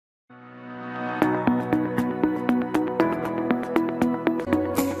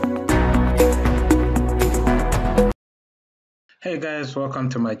Hey guys, welcome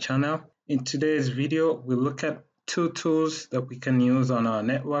to my channel. In today's video, we'll look at two tools that we can use on our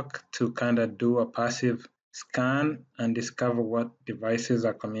network to kind of do a passive scan and discover what devices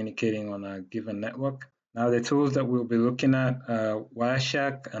are communicating on a given network. Now, the tools that we'll be looking at are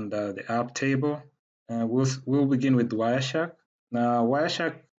Wireshark and the app table. We'll begin with Wireshark. Now,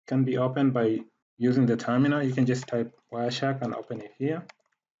 Wireshark can be opened by using the terminal. You can just type Wireshark and open it here.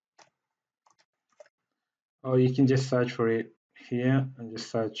 Or you can just search for it here and just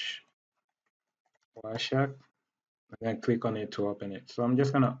search Wireshark and then click on it to open it. So I'm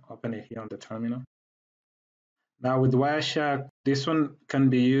just going to open it here on the terminal. Now with Wireshark, this one can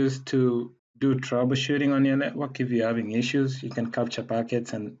be used to do troubleshooting on your network. If you're having issues, you can capture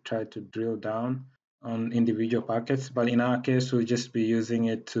packets and try to drill down on individual packets. But in our case, we'll just be using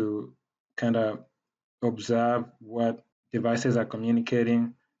it to kind of observe what devices are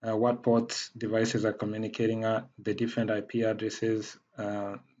communicating, what ports devices are communicating at, the different IP addresses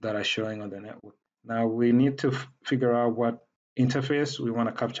that are showing on the network. Now we need to figure out what interface we want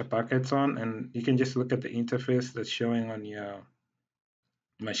to capture packets on, and you can just look at the interface that's showing on your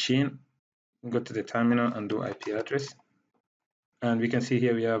machine. Go to the terminal and do IP address. And we can see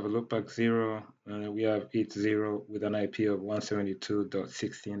here we have a loopback 0, and we have 80 with an IP of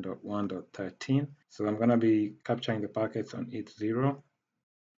 172.16.1.13. So I'm going to be capturing the packets on 80.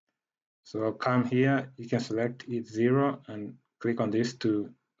 So I'll come here, you can select 80 and click on this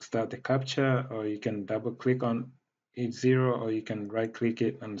to start the capture, or you can double click on 80, or you can right click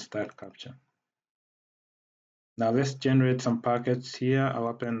it and start capture. Now let's generate some packets here. I'll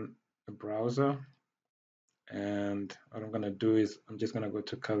open a browser, and what I'm going to do is I'm just going to go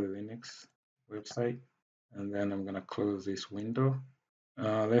to Kali Linux website, and then I'm going to close this window.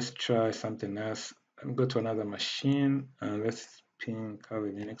 Let's try something else. I'll go to another machine, and let's ping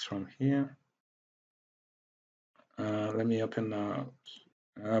Kali Linux from here. Let me open I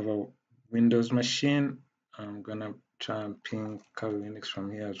have a Windows machine. I'm going to try and ping Kali Linux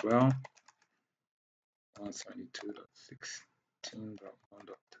from here as well.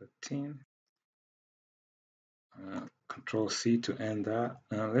 172.16.1.13. Control C to end that.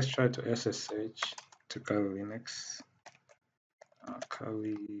 Let's try to SSH to Kali Linux.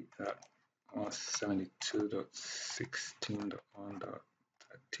 Kali at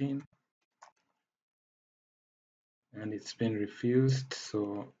 172.16.1.13. And it's been refused,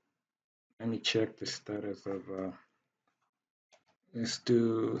 so let me check the status of let's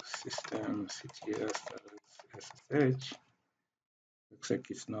do system cts.ssh. Looks like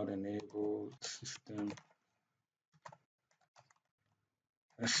it's not enabled. System,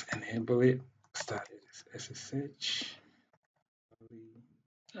 let's enable it. Start it as ssh.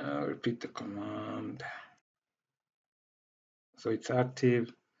 Repeat the command. So it's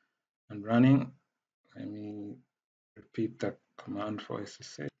active and running. Let me repeat the command for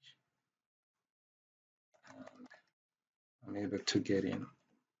ssh. And I'm able to get in.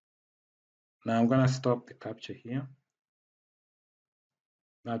 Now I'm going to stop the capture here.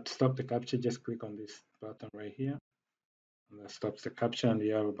 Now to stop the capture, just click on this button right here. And that stops the capture, and we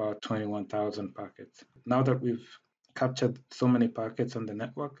have about 21,000 packets. Now that we've captured so many packets on the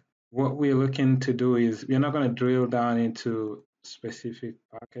network, what we're looking to do is we're not going to drill down into specific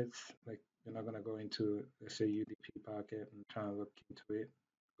packets. Like we're not going to go into, let's say, UDP packet and try and look into it,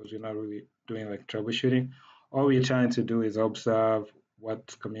 because we're not really doing like troubleshooting. All we're trying to do is observe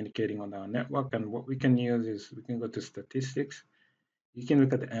what's communicating on our network, and what we can use is we can go to statistics. You can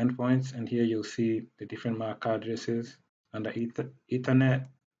look at the endpoints, and here you'll see the different MAC addresses. Under Ethernet,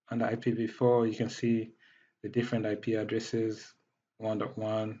 under IPv4, you can see the different IP addresses.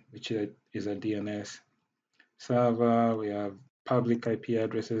 1.1, which is a DNS server. We have public IP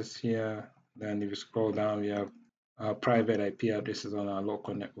addresses here. Then if you scroll down, we have private IP addresses on our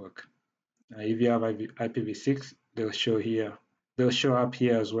local network. If you have IPv6, they'll show here. They'll show up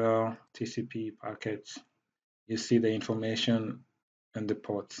here as well. TCP packets. You see the information and the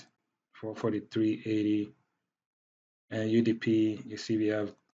ports 443.80. And UDP, you see we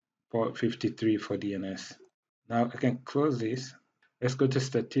have port 53 for DNS. Now I can close this. Let's go to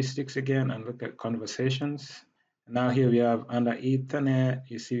statistics again and look at conversations. Now here we have under Ethernet,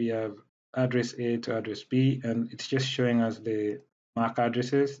 you see we have address A to address B, and it's just showing us the MAC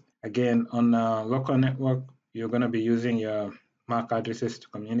addresses. Again, on a local network, you're going to be using your MAC addresses to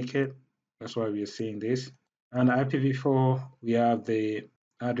communicate. That's why we're seeing this. And IPv4, we have the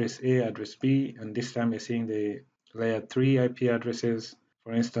address A, address B, and this time we're seeing the layer 3 IP addresses.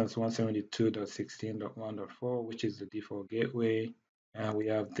 For instance, 172.16.1.4, which is the default gateway. And we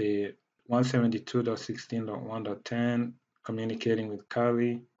have the 172.16.1.10 communicating with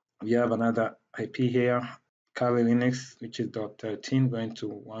Kali. We have another IP here, Kali Linux, which is .13 going to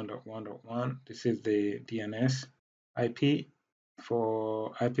 1.1.1. This is the DNS IP.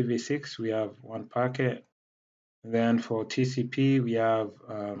 For IPv6, we have one packet. Then for TCP, we have,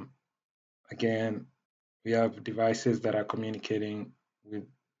 again, we have devices that are communicating with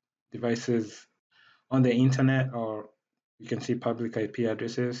devices on the internet, or you can see public IP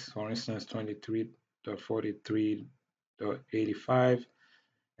addresses, for instance, 23.43.85,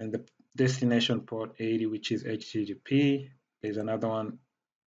 and the destination port 80, which is HTTP. There's another one,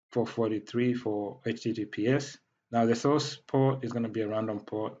 443 for HTTPS. Now the source port is going to be a random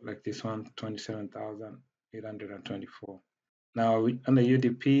port like this one, 27,824. Now under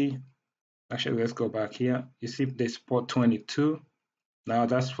UDP, actually let's go back here. You see this port 22. Now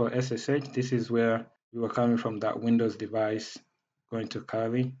that's for SSH. This is where we were coming from, that Windows device going to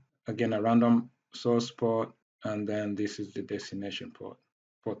Kali. Again, a random source port, and then this is the destination port,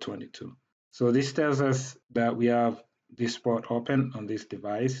 port 22. So this tells us that we have this port open on this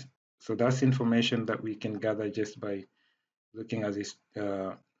device. So that's information that we can gather just by looking at these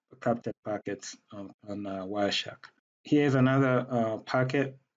captured packets on Wireshark. Here's another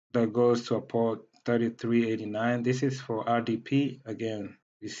packet that goes to a port 3389. This is for RDP. Again,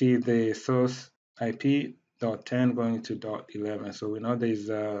 you see the source IP .10 going to .11. So we know there's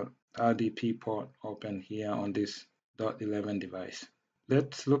a RDP port open here on this .11 device.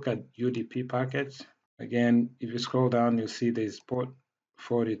 Let's look at UDP packets. Again, if you scroll down, you'll see there's port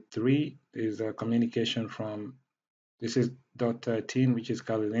 43. There's a communication from, this is .13, which is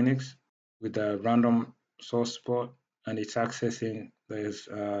Kali Linux, with a random source port, and it's accessing this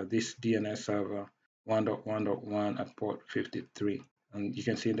DNS server 1.1.1 at port 53, and you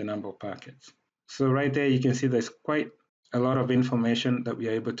can see the number of packets. So right there, you can see there's quite a lot of information that we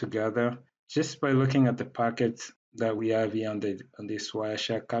are able to gather just by looking at the packets that we have here on this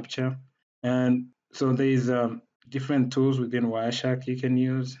Wireshark capture. And so there's different tools within Wireshark you can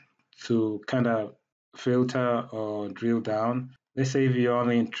use to kind of filter or drill down. Let's say if you're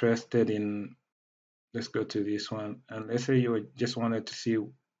only interested in, let's go to this one, and let's say you just wanted to see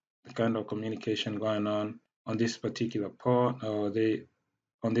the kind of communication going on this particular port, or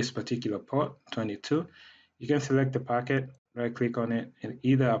on this particular port 22. You can select the packet, right click on it, and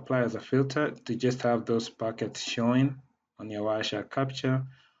either apply as a filter to just have those packets showing on your Wireshark capture,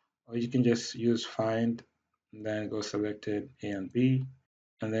 or you can just use find and then go selected A and B.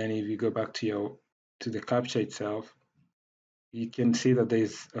 And then if you go back to the capture itself, you can see that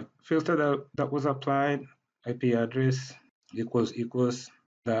there's a filter that was applied, IP address equals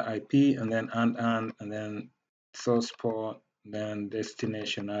the IP, and then and then source port, then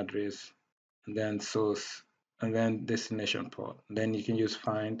destination address, and then source, and then destination port. And then you can use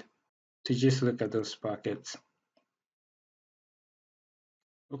find to just look at those packets.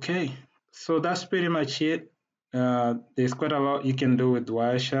 Okay, so that's pretty much it. There's quite a lot you can do with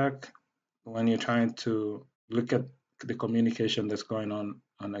Wireshark when you're trying to look at the communication that's going on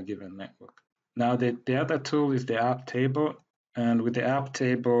a given network. Now, the other tool is the app table. And with the app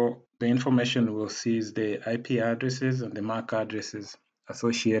table, the information we'll see is the IP addresses and the MAC addresses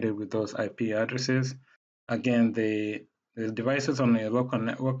associated with those IP addresses. Again, the devices on a local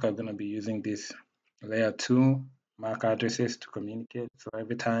network are going to be using this layer 2 MAC addresses to communicate. So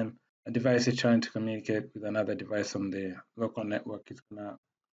every time a device is trying to communicate with another device on the local network, it's going to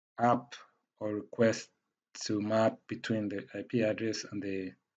app or request to map between the IP address and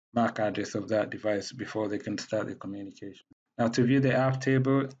the MAC address of that device before they can start the communication. Now, to view the app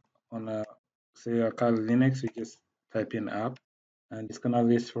table on say a Kali Linux, we just type in app, and it's going to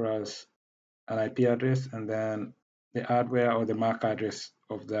list for us an IP address and then the hardware or the MAC address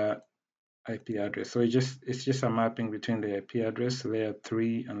of that IP address. So it's just a mapping between the IP address layer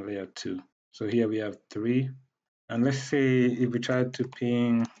 3 and layer 2. So here we have 3, and let's say if we try to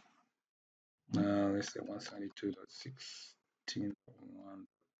ping let's say 172.16.1,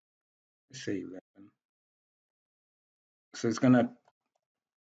 let's say 11. So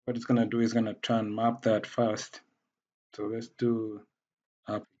what it's gonna do is gonna try and map that first. So let's do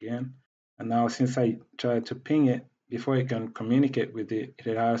up again. And now since I try to ping it, before it can communicate with it,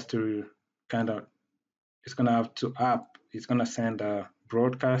 it has to it's gonna have to it's gonna send a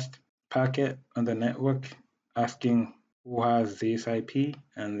broadcast packet on the network asking who has this IP,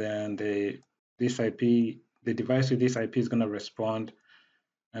 and then the device with this IP is gonna respond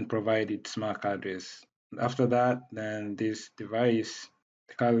and provide its MAC address. After that, then this device,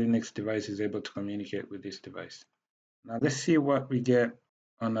 the Kali Linux device, is able to communicate with this device. Now let's see what we get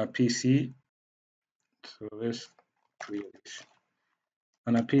on a PC. So let's create this.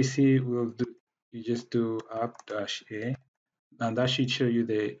 On a PC, you just do app-a, and that should show you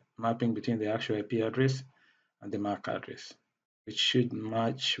the mapping between the actual IP address and the MAC address, which should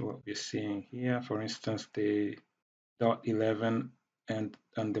match what we're seeing here. For instance, the .11 and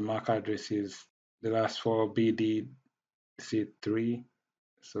the MAC address is the last four BDC3,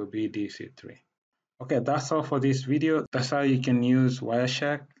 so BDC3. Okay, that's all for this video. That's how you can use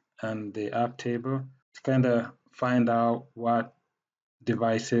Wireshark and the app table to kind of find out what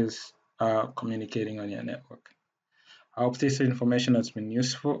devices are communicating on your network. I hope this information has been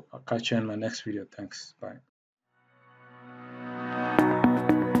useful. I'll catch you in my next video. Thanks. Bye.